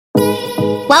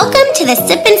Welcome to the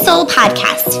Sip and Soul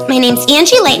podcast. My name's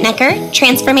Angie Lightnecker,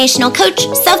 transformational coach,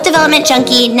 self-development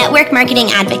junkie, network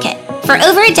marketing advocate. For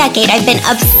over a decade, I've been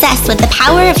obsessed with the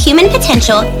power of human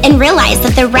potential and realized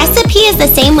that the recipe is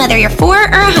the same whether you're 4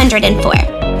 or 104.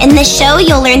 In this show,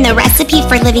 you'll learn the recipe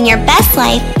for living your best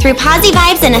life through posy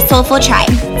vibes and a soulful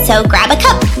tribe. So grab a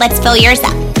cup, let's fill yours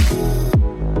up.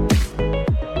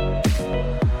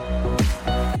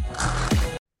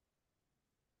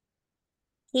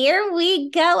 Here we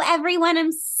go, everyone.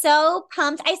 I'm so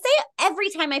pumped. I say it every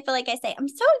time I feel like I say, I'm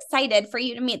so excited for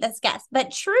you to meet this guest,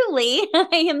 but truly,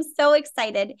 I am so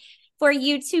excited for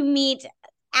you to meet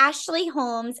Ashley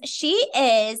Holmes. She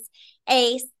is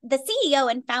the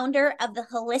CEO and founder of the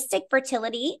Holistic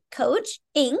Fertility Coach,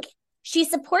 Inc. She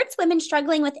supports women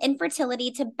struggling with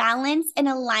infertility to balance and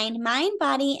align mind,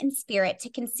 body, and spirit to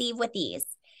conceive with ease.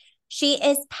 She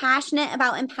is passionate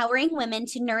about empowering women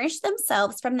to nourish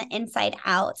themselves from the inside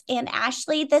out. And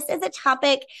Ashley, this is a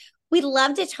topic we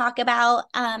love to talk about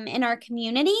in our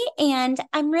community. And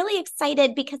I'm really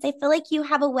excited because I feel like you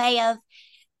have a way of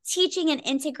teaching and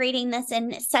integrating this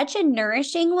in such a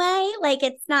nourishing way. Like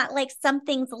it's not like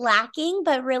something's lacking,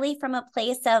 but really from a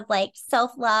place of like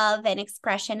self-love and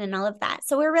expression and all of that.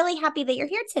 So we're really happy that you're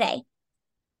here today.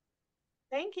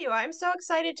 Thank you. I'm so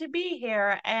excited to be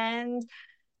here and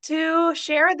to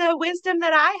share the wisdom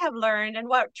that I have learned and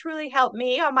what truly helped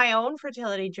me on my own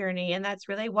fertility journey. And that's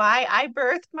really why I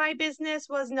birthed my business,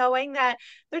 was knowing that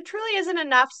there truly isn't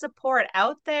enough support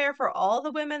out there for all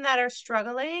the women that are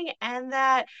struggling, and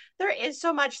that there is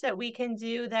so much that we can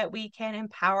do, that we can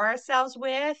empower ourselves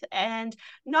with and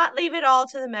not leave it all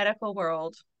to the medical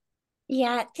world.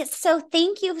 Yeah. So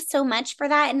thank you so much for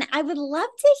that. And I would love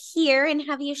to hear and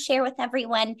have you share with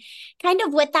everyone kind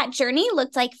of what that journey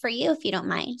looked like for you, if you don't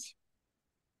mind.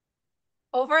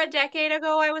 Over a decade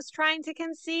ago, I was trying to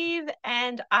conceive,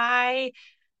 and I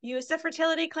used a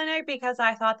fertility clinic because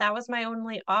I thought that was my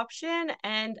only option.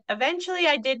 And eventually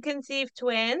I did conceive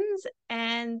twins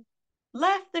and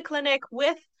left the clinic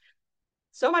with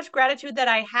so much gratitude that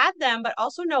I had them, but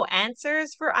also no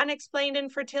answers for unexplained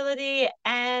infertility,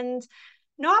 and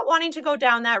not wanting to go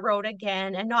down that road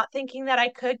again, and not thinking that I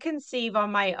could conceive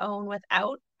on my own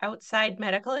without outside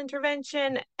medical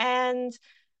intervention. And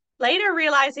later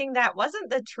realizing that wasn't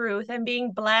the truth, and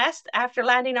being blessed after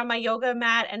landing on my yoga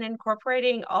mat and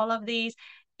incorporating all of these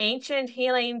ancient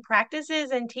healing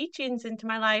practices and teachings into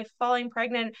my life, falling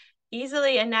pregnant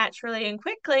easily and naturally and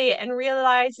quickly, and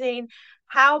realizing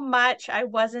how much I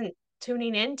wasn't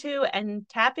tuning into and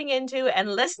tapping into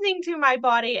and listening to my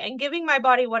body and giving my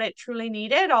body what it truly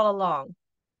needed all along.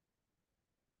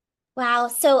 Wow.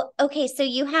 So, okay. So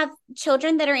you have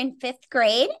children that are in fifth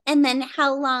grade. And then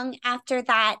how long after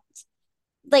that,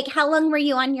 like how long were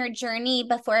you on your journey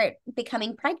before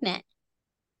becoming pregnant?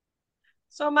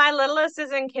 So my littlest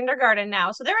is in kindergarten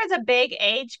now. So there is a big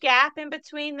age gap in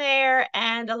between there,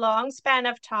 and a long span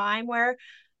of time where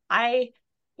I,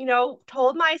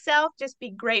 told myself, just be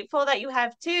grateful that you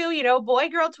have two, boy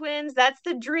girl twins. That's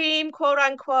the dream, quote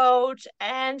unquote.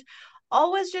 And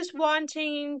always just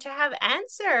wanting to have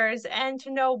answers and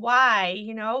to know why,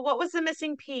 what was the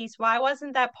missing piece? Why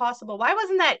wasn't that possible? Why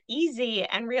wasn't that easy?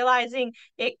 And realizing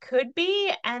it could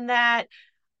be, and that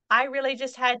I really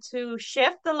just had to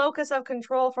shift the locus of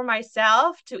control for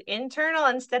myself to internal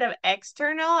instead of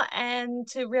external, and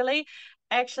to really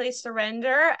actually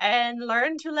surrender and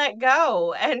learn to let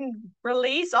go and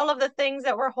release all of the things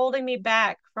that were holding me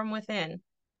back from within.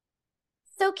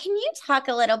 So can you talk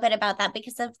a little bit about that?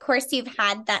 Because of course you've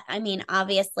had that. I mean,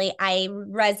 obviously I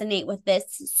resonate with this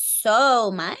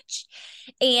so much.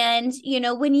 And,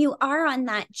 when you are on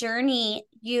that journey,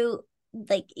 you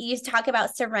talk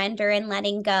about surrender and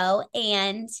letting go.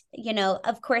 And,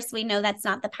 of course we know that's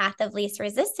not the path of least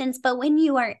resistance, but when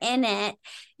you are in it,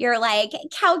 you're like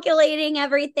calculating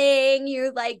everything.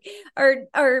 You like are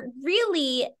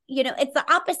really, it's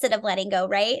the opposite of letting go,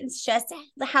 right? It's just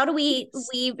how do we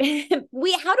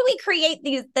how do we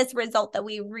create this result that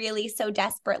we really so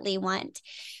desperately want?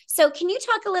 So can you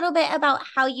talk a little bit about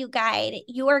how you guide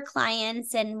your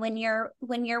clients, and when you're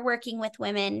working with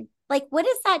women, like what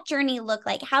does that journey look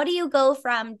like? How do you go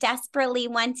from desperately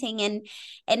wanting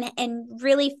and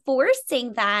really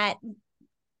forcing that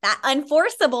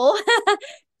unforceable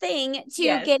thing to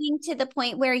Yes. getting to the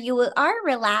point where you are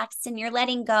relaxed and you're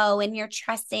letting go and you're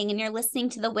trusting and you're listening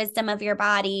to the wisdom of your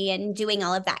body and doing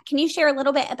all of that? Can you share a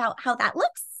little bit about how that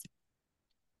looks?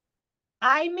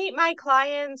 I meet my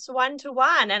clients one to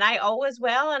one, and I always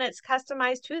will, and it's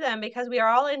customized to them because we are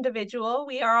all individual,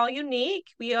 we are all unique,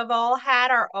 we have all had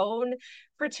our own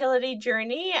fertility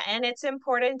journey, and it's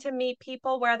important to meet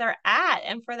people where they're at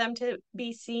and for them to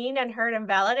be seen and heard and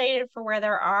validated for where they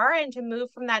are and to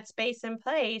move from that space and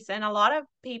place. And a lot of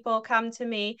people come to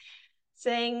me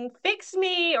saying, fix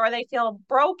me, or they feel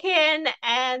broken.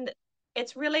 And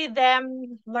it's really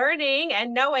them learning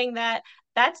and knowing that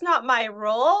that's not my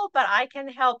role, but I can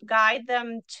help guide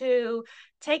them to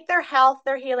take their health,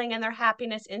 their healing, and their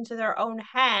happiness into their own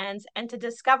hands and to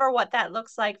discover what that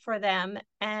looks like for them.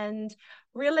 And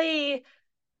really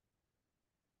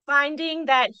finding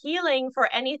that healing for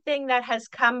anything that has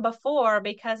come before,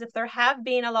 because if there have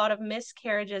been a lot of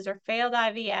miscarriages or failed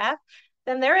IVF,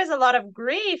 then there is a lot of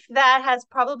grief that has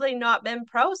probably not been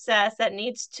processed that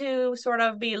needs to sort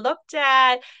of be looked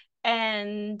at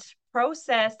and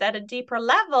processed at a deeper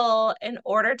level in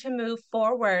order to move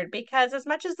forward. Because as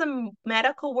much as the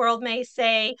medical world may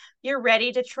say you're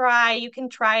ready to try, you can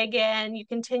try again, you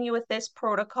continue with this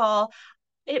protocol,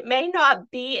 it may not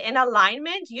be in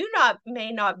alignment. You not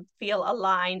may not feel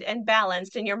aligned and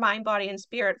balanced in your mind, body, and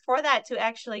spirit for that to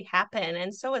actually happen.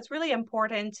 And so it's really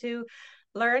important to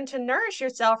learn to nourish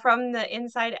yourself from the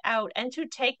inside out and to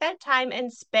take that time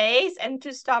and space and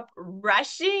to stop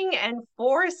rushing and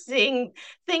forcing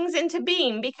things into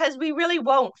being, because we really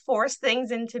won't force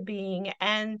things into being.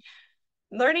 And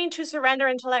learning to surrender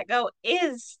and to let go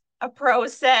is a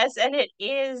process, and it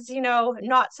is,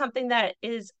 not something that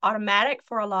is automatic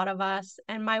for a lot of us.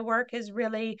 And my work is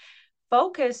really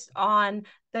focused on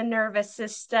the nervous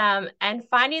system and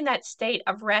finding that state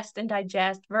of rest and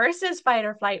digest versus fight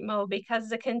or flight mode, because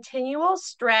the continual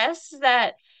stress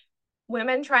that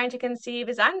women trying to conceive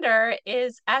is under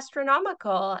is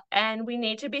astronomical, and we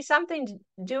need to be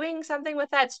doing something with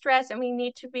that stress, and we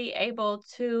need to be able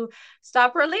to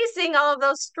stop releasing all of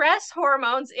those stress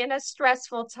hormones in a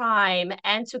stressful time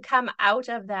and to come out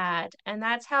of that. And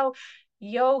that's how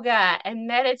yoga and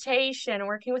meditation,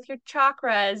 working with your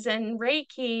chakras and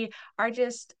reiki, are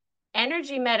just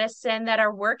energy medicine that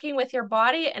are working with your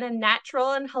body in a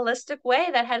natural and holistic way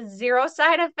that has zero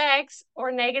side effects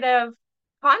or negative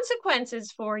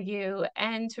consequences for you,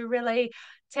 and to really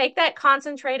take that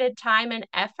concentrated time and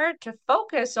effort to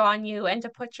focus on you and to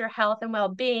put your health and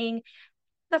well-being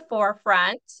the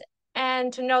forefront,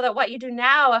 and to know that what you do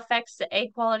now affects the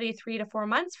egg quality 3 to 4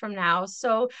 months from now.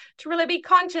 So to really be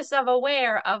conscious of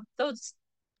aware of those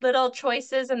little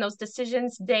choices and those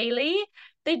decisions daily,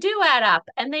 they do add up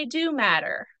and they do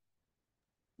matter.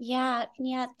 Yeah,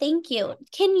 yeah, thank you.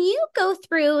 Can you go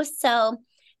through, so of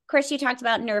course you talked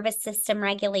about nervous system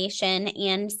regulation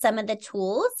and some of the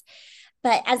tools,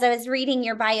 but as I was reading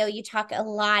your bio, you talk a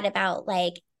lot about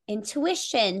like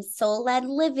intuition, soul-led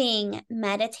living,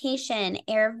 meditation,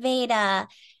 Ayurveda,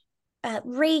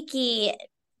 Reiki,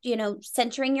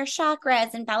 centering your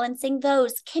chakras and balancing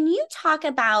those. Can you talk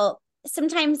about,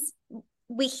 sometimes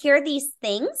we hear these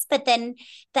things, but then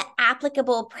the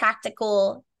applicable,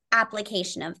 practical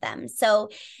application of them. So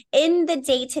in the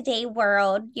day-to-day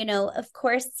world, of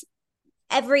course,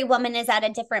 every woman is at a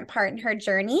different part in her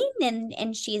journey,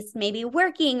 and she's maybe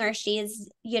working, or she's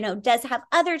does have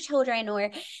other children, or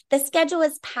the schedule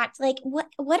is packed. Like what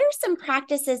are some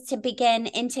practices to begin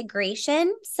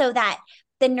integration so that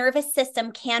the nervous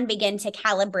system can begin to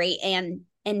calibrate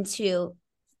and to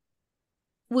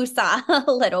woosah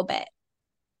a little bit?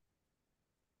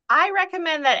 I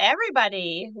recommend that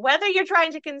everybody, whether you're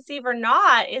trying to conceive or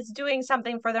not, is doing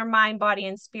something for their mind, body,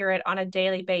 and spirit on a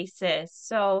daily basis.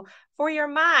 So, for your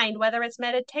mind, whether it's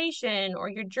meditation or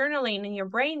your journaling and your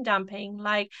brain dumping,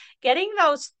 like getting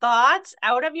those thoughts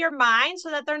out of your mind so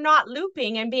that they're not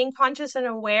looping, and being conscious and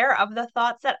aware of the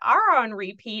thoughts that are on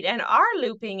repeat and are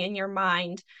looping in your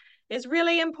mind is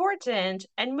really important.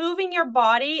 And moving your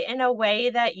body in a way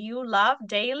that you love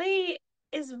daily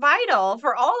is vital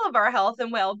for all of our health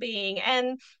and well-being.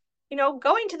 And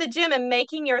going to the gym and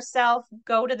making yourself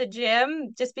go to the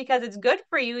gym just because it's good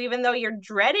for you, even though you're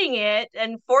dreading it,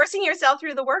 and forcing yourself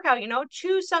through the workout,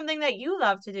 choose something that you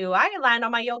love to do. I land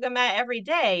on my yoga mat every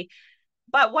day,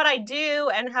 but what I do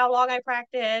and how long I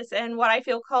practice and what I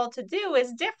feel called to do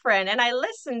is different. And I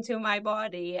listen to my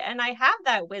body and I have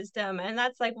that wisdom. And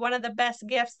that's like one of the best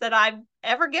gifts that I've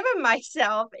ever given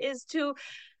myself, is to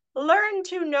learn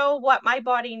to know what my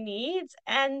body needs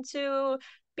and to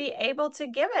be able to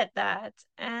give it that.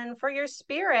 And for your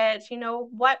spirit,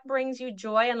 what brings you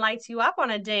joy and lights you up on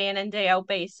a day in and day out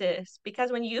basis?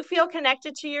 Because when you feel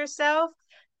connected to yourself,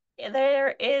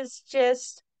 there is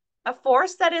just a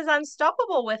force that is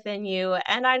unstoppable within you.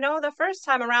 And I know the first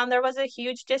time around, there was a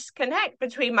huge disconnect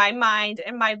between my mind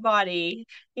and my body.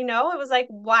 It was like,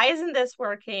 why isn't this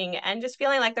working? And just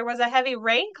feeling like there was a heavy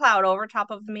rain cloud over top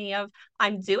of me of,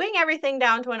 I'm doing everything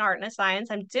down to an art and a science.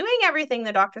 I'm doing everything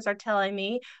the doctors are telling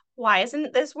me. Why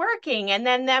isn't this working? And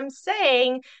then them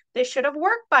saying, this should have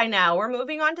worked by now. We're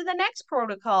moving on to the next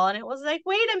protocol. And it was like,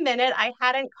 wait a minute, I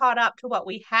hadn't caught up to what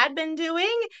we had been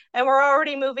doing and we're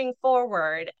already moving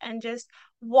forward, and just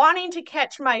wanting to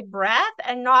catch my breath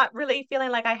and not really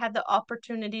feeling like I had the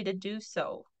opportunity to do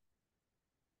so.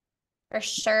 For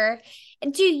sure.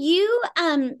 Do you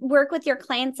work with your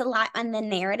clients a lot on the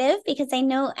narrative? Because I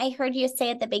know I heard you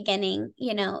say at the beginning,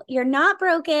 you're not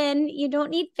broken, you don't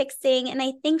need fixing. And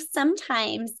I think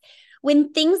sometimes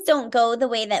when things don't go the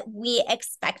way that we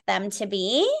expect them to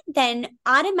be, then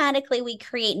automatically we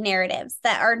create narratives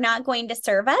that are not going to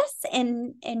serve us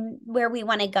in where we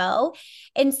want to go.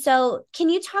 And so can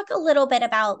you talk a little bit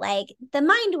about like the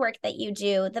mind work that you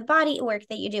do, the body work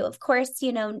that you do? Of course,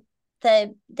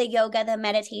 the yoga, the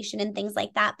meditation and things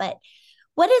like that. But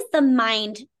what is the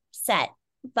mindset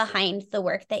behind the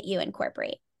work that you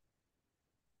incorporate?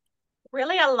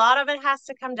 Really, a lot of it has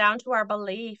to come down to our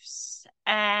beliefs.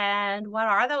 And what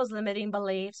are those limiting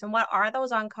beliefs? And what are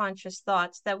those unconscious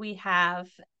thoughts that we have?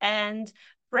 And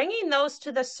bringing those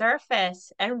to the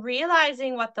surface and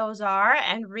realizing what those are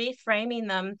and reframing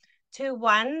them to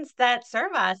ones that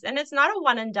serve us. And it's not a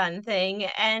one and done thing.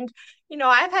 And,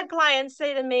 I've had clients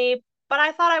say to me, but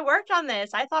I thought I worked on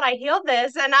this. I thought I healed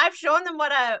this. And I've shown them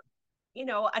what a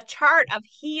chart of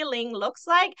healing looks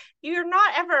like. You're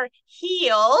not ever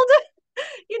healed.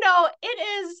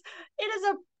 It is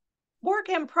a work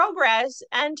in progress,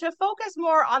 and to focus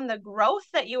more on the growth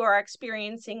that you are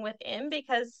experiencing within,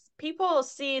 because people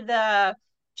see the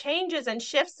changes and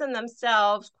shifts in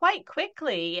themselves quite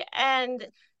quickly, and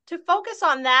to focus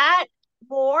on that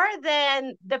more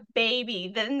than the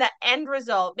baby, than the end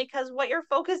result, because what you're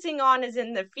focusing on is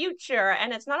in the future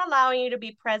and it's not allowing you to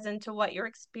be present to what you're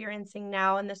experiencing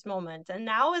now in this moment. And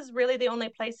now is really the only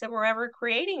place that we're ever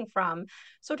creating from.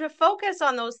 So to focus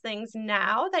on those things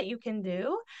now that you can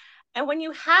do. And when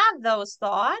you have those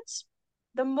thoughts,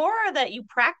 the more that you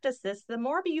practice this, the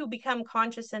more you become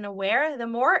conscious and aware, the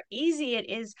more easy it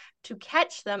is to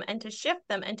catch them and to shift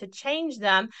them and to change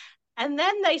them. And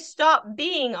then they stop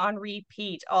being on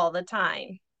repeat all the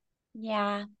time.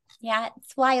 Yeah. Yeah,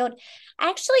 it's wild. I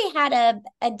actually had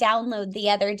a download the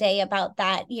other day about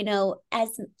that,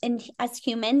 as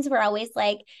humans, we're always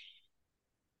like,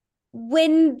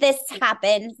 when this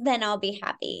happens, then I'll be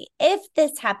happy. If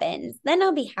this happens, then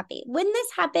I'll be happy. When this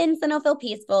happens, then I'll feel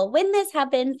peaceful. When this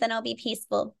happens, then I'll be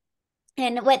peaceful.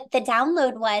 And what the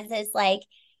download was is like,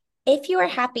 if you are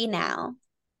happy now,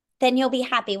 then you'll be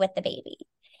happy with the baby.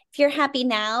 If you're happy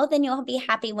now, then you'll be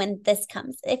happy when this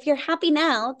comes. If you're happy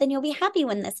now, then you'll be happy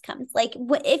when this comes. Like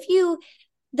if you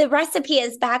the recipe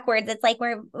is backwards, it's like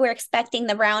we're expecting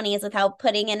the brownies without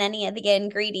putting in any of the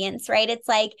ingredients, right? It's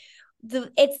like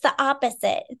it's the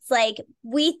opposite. It's like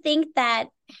we think that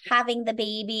having the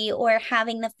baby or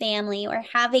having the family or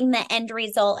having the end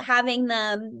result, having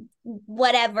the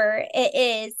whatever it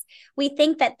is, we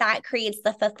think that that creates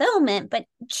the fulfillment, but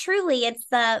truly it's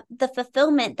the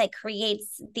fulfillment that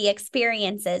creates the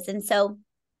experiences. And so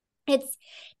it's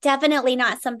definitely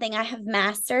not something I have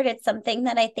mastered. It's something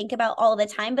that I think about all the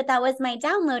time, but that was my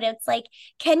download. It's like,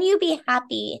 can you be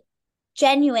happy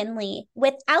genuinely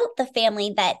without the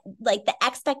family, that like the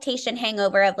expectation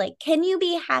hangover of like, can you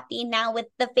be happy now with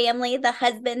the family, the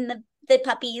husband, the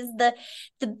puppies, the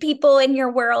people in your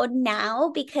world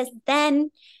now? Because then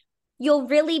you'll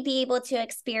really be able to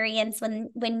experience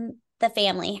when the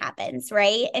family happens,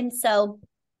 right? And so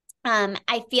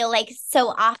I feel like so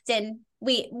often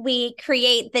we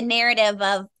create the narrative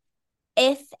of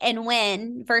if and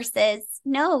when versus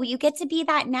no, you get to be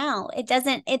that now. It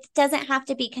doesn't have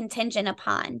to be contingent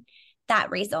upon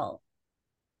that result.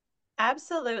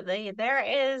 Absolutely.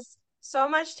 There is so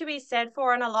much to be said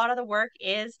for, and a lot of the work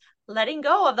is letting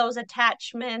go of those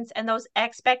attachments and those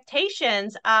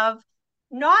expectations of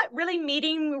not really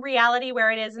meeting reality where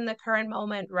it is in the current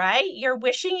moment, right? You're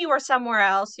wishing you were somewhere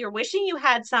else, you're wishing you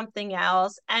had something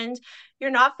else, and you're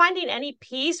not finding any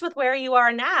peace with where you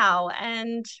are now.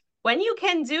 And when you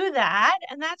can do that,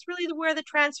 and that's really where the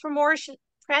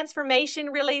transformation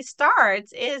really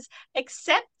starts, is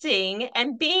accepting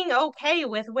and being okay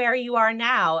with where you are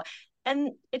now.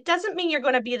 And it doesn't mean you're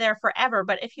going to be there forever,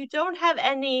 but if you don't have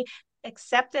any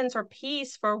acceptance or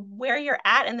peace for where you're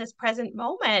at in this present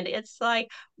moment. It's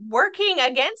like working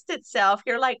against itself.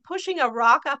 You're like pushing a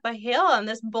rock up a hill and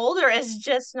this boulder is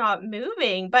just not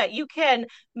moving, but you can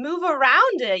move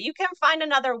around it. You can find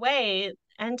another way.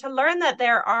 And to learn that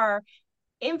there are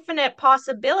infinite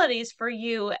possibilities for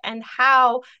you and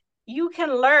how you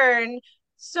can learn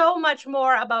so much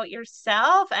more about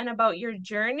yourself and about your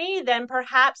journey than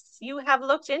perhaps you have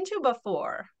looked into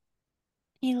before.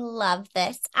 I love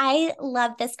this. I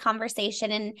love this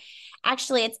conversation. And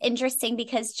actually, it's interesting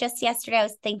because just yesterday I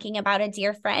was thinking about a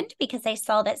dear friend because I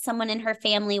saw that someone in her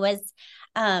family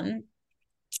um,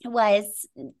 was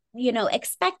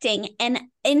expecting, and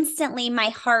instantly my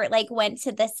heart like went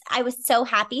to this. I was so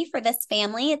happy for this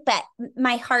family, but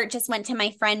my heart just went to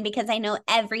my friend because I know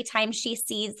every time she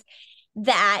sees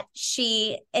that,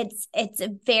 it's a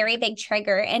very big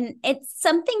trigger, and it's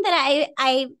something that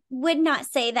I would not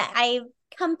say that I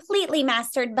completely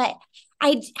mastered, but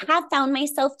I have found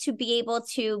myself to be able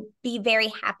to be very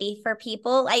happy for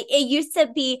people. It used to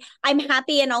be I'm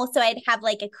happy and also I'd have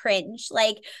like a cringe,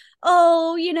 like,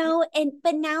 oh, and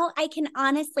but now I can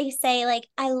honestly say like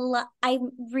I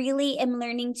really am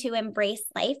learning to embrace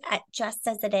life at just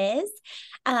as it is.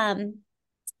 Um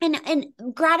and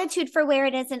gratitude for where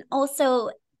it is, and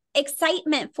also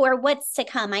excitement for what's to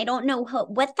come. I don't know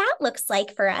what that looks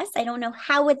like for us. I don't know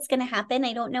how it's going to happen.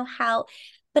 I don't know how,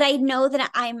 but I know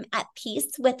that I'm at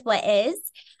peace with what is.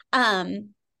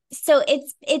 um so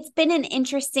it's been an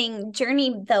interesting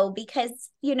journey though, because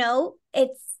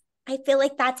it's I feel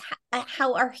like that's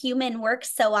how our human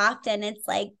works so often. It's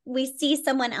like we see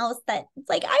someone else that it's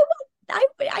like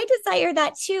I desire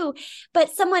that too,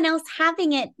 but someone else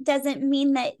having it doesn't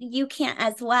mean that you can't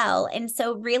as well. And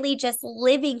so really just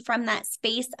living from that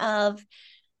space of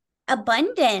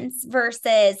abundance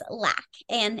versus lack.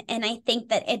 And I think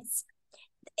that it's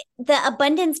the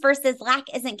abundance versus lack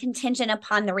isn't contingent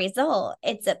upon the result.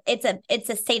 It's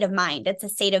a state of mind, it's a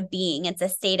state of being, it's a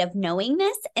state of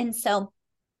knowingness. And so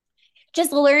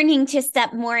just learning to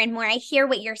step more and more. I hear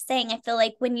what you're saying. I feel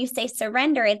like when you say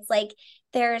surrender, it's like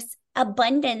there's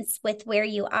abundance with where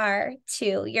you are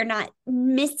too. You're not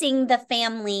missing the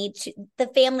family. The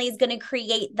family is going to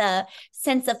create the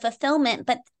sense of fulfillment,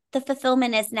 but the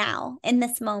fulfillment is now in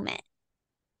this moment.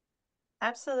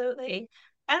 Absolutely.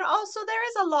 And also, there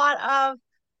is a lot of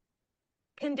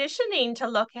conditioning to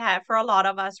look at for a lot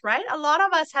of us, right? A lot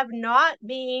of us have not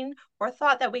been or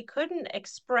thought that we couldn't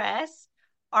express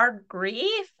our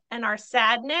grief and our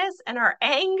sadness and our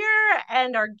anger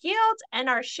and our guilt and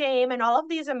our shame and all of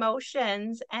these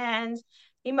emotions. And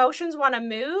emotions want to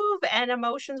move and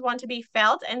emotions want to be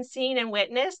felt and seen and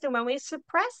witnessed. And when we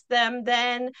suppress them,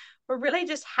 then we're really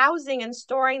just housing and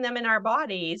storing them in our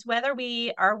bodies, whether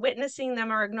we are witnessing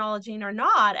them or acknowledging or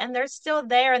not. And they're still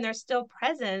there and they're still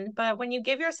present. But when you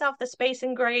give yourself the space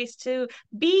and grace to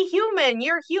be human,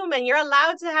 you're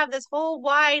allowed to have this whole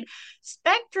wide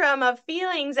spectrum of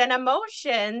feelings and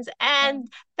emotions. And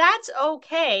that's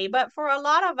okay. But for a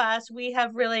lot of us, we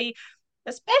have really,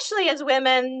 especially as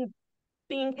women,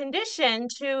 being conditioned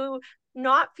to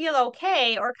not feel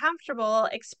okay or comfortable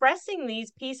expressing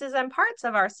these pieces and parts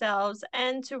of ourselves,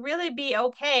 and to really be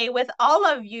okay with all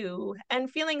of you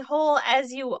and feeling whole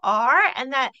as you are,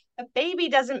 and that a baby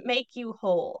doesn't make you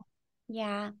whole.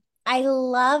 Yeah. I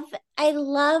love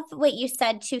what you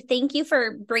said too. Thank you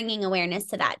for bringing awareness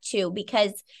to that too,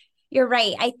 because you're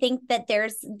right. I think that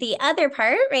there's the other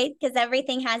part, right? Because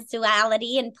everything has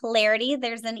duality and polarity.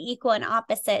 There's an equal and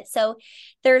opposite. So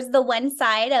there's the one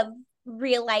side of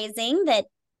realizing that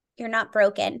you're not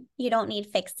broken. You don't need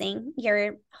fixing.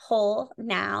 You're whole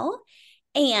now.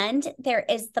 And there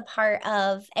is the part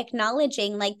of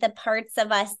acknowledging like the parts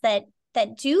of us that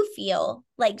do feel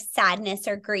like sadness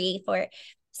or grief. Or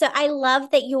so I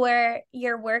love that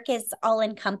your work is all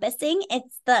encompassing.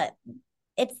 It's the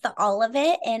all of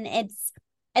it, and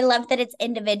I love that it's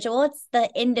individual. It's the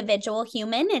individual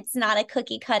human. It's not a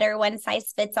cookie cutter one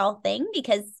size fits all thing,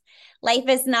 because life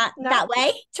is not No, that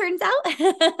way, turns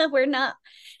out. We're not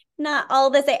all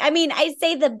the same. I mean, I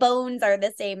say the bones are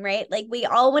the same, right? Like we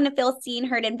all want to feel seen,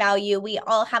 heard, and value. We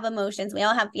all have emotions. We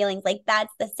all have feelings. Like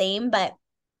that's the same, but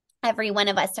every one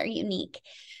of us are unique.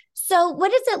 So,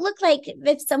 what does it look like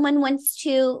if someone wants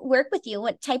to work with you?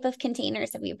 What type of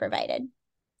containers have you provided?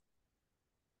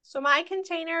 so my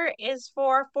container is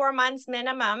for 4 months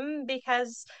minimum,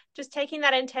 because just taking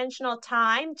that intentional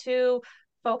time to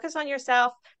focus on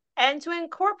yourself and to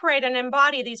incorporate and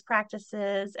embody these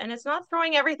practices. And it's not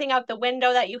throwing everything out the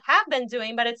window that you have been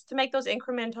doing, but it's to make those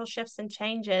incremental shifts and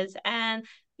changes. And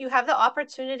you have the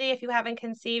opportunity, if you haven't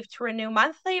conceived, to renew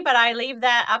monthly, but I leave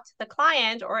that up to the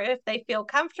client, or if they feel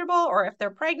comfortable or if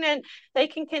they're pregnant, they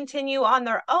can continue on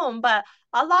their own. But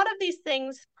a lot of these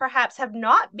things perhaps have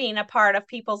not been a part of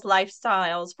people's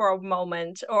lifestyles for a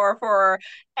moment or for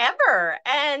ever.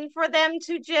 And for them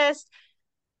to just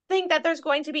think that there's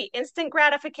going to be instant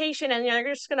gratification and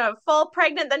you're just going to fall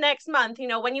pregnant the next month,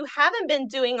 when you haven't been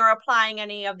doing or applying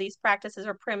any of these practices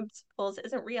or principles,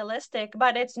 isn't realistic.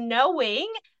 But it's knowing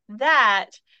that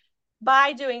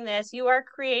by doing this, you are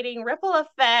creating ripple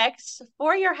effects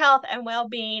for your health and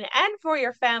well-being and for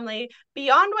your family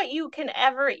beyond what you can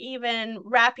ever even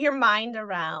wrap your mind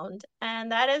around.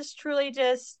 And that is truly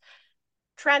just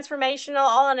transformational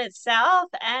all in itself,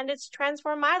 and it's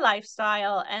transformed my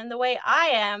lifestyle and the way I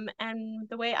am and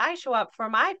the way I show up for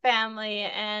my family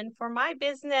and for my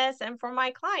business and for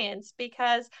my clients,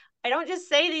 because I don't just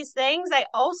say these things, I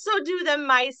also do them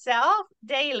myself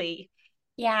daily.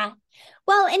 Yeah.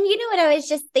 Well, and you know what I was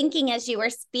just thinking as you were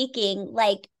speaking,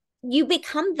 like you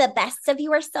become the best of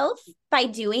yourself by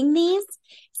doing these.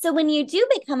 So when you do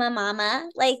become a mama,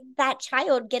 like that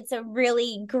child gets a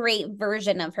really great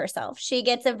version of herself. She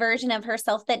gets a version of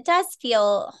herself that does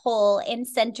feel whole and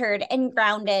centered and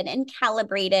grounded and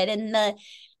calibrated, and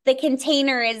the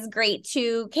container is great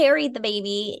to carry the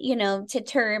baby, to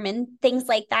term and things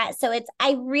like that. So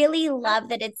I really love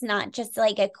that it's not just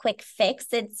like a quick fix.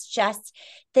 It's just,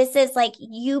 this is like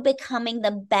you becoming the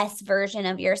best version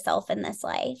of yourself in this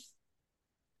life.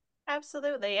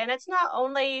 Absolutely. And it's not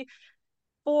only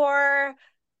for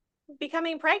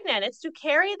becoming pregnant, it's to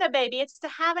carry the baby, it's to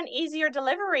have an easier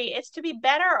delivery, it's to be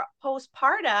better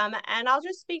postpartum. And I'll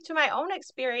just speak to my own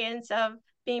experience of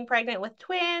being pregnant with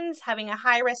twins, having a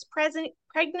high risk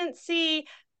pregnancy,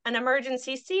 an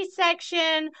emergency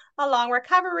C-section, a long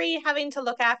recovery, having to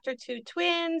look after two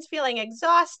twins, feeling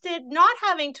exhausted, not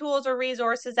having tools or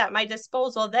resources at my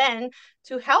disposal then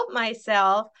to help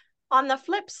myself. On the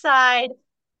flip side,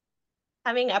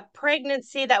 having a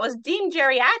pregnancy that was deemed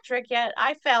geriatric, yet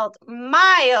I felt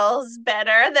miles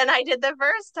better than I did the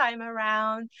first time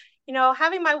around.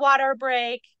 Having my water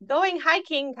break, going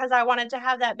hiking because I wanted to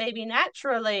have that baby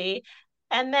naturally,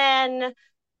 and then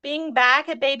being back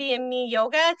at Baby and Me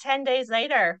yoga 10 days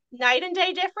later. Night and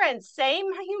day difference, same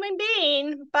human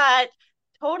being, but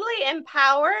totally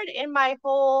empowered in my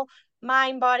whole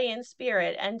mind, body, and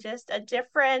spirit, and just a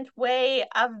different way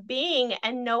of being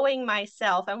and knowing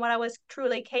myself and what I was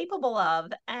truly capable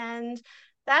of. And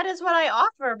that is what I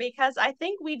offer, because I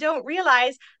think we don't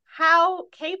realize how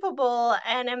capable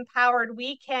and empowered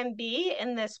we can be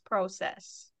in this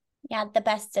process. Yeah, the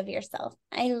best of yourself.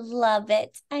 I love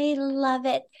it. I love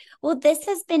it. Well, this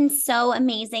has been so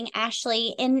amazing,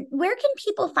 Ashley. And where can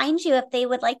people find you if they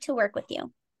would like to work with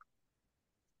you?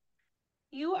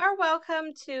 You are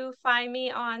welcome to find me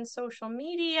on social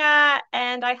media,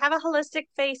 and I have a holistic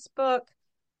Facebook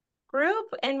group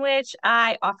in which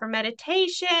I offer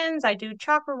meditations, I do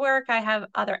chakra work, I have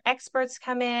other experts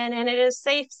come in, and it is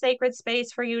safe, sacred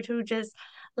space for you to just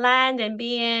land and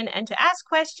be in and to ask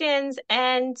questions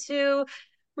and to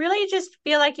really just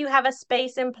feel like you have a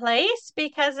space in place,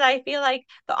 because I feel like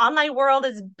the online world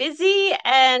is busy,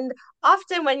 and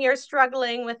often when you're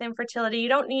struggling with infertility, you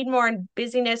don't need more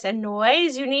busyness and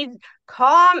noise. You need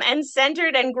calm and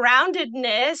centered and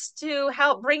groundedness to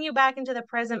help bring you back into the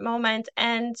present moment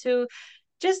and to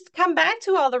just come back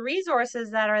to all the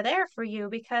resources that are there for you,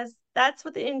 because that's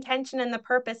what the intention and the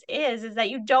purpose is that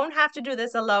you don't have to do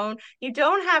this alone. You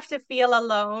don't have to feel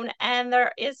alone, and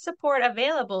there is support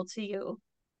available to you.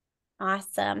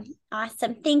 Awesome.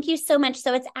 Awesome. Thank you so much.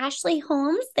 So it's Ashley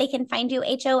Holmes. They can find you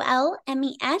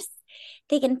Holmes.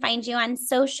 They can find you on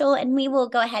social, and we will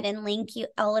go ahead and link you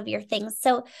all of your things.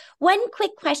 So one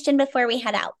quick question before we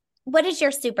head out. What is your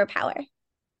superpower?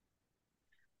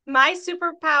 My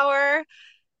superpower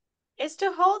is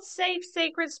to hold safe,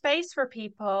 sacred space for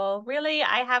people. Really,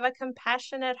 I have a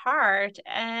compassionate heart.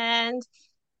 And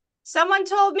someone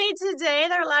told me today,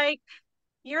 they're like,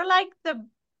 you're like the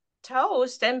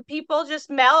toast and people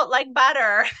just melt like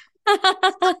butter.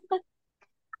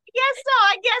 Yes, so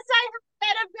I guess I have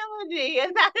that ability,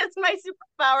 and that is my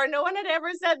superpower. No one had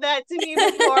ever said that to me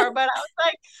before, but I was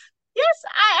like, yes,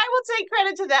 I will take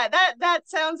credit to that. That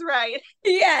sounds right.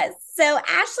 Yes. So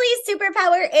Ashley's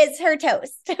superpower is her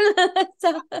toast.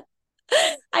 So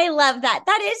I love that.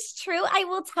 That is true. I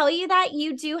will tell you that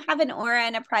you do have an aura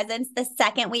and a presence. The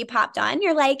second we popped on,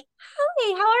 you're like,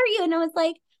 hi, how are you? And I was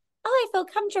like, oh, I feel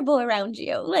comfortable around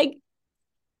you. Like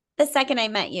the second I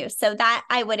met you. So that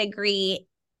I would agree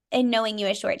and knowing you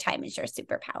a short time is your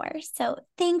superpower. So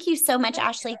thank you so much, Thank you.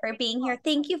 Ashley, for being here.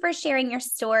 Thank you for sharing your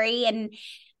story and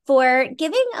for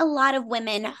giving a lot of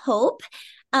women hope.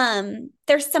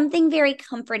 There's something very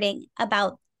comforting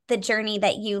about the journey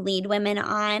that you lead women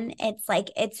on. It's like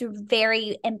it's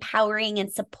very empowering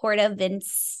and supportive and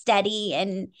steady,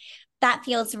 and that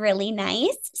feels really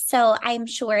nice. So I'm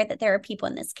sure that there are people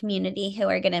in this community who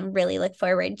are going to really look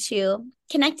forward to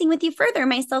connecting with you further,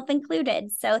 myself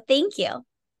included. So thank you.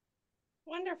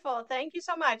 Wonderful. Thank you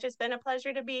so much. It's been a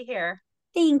pleasure to be here.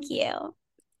 Thank you.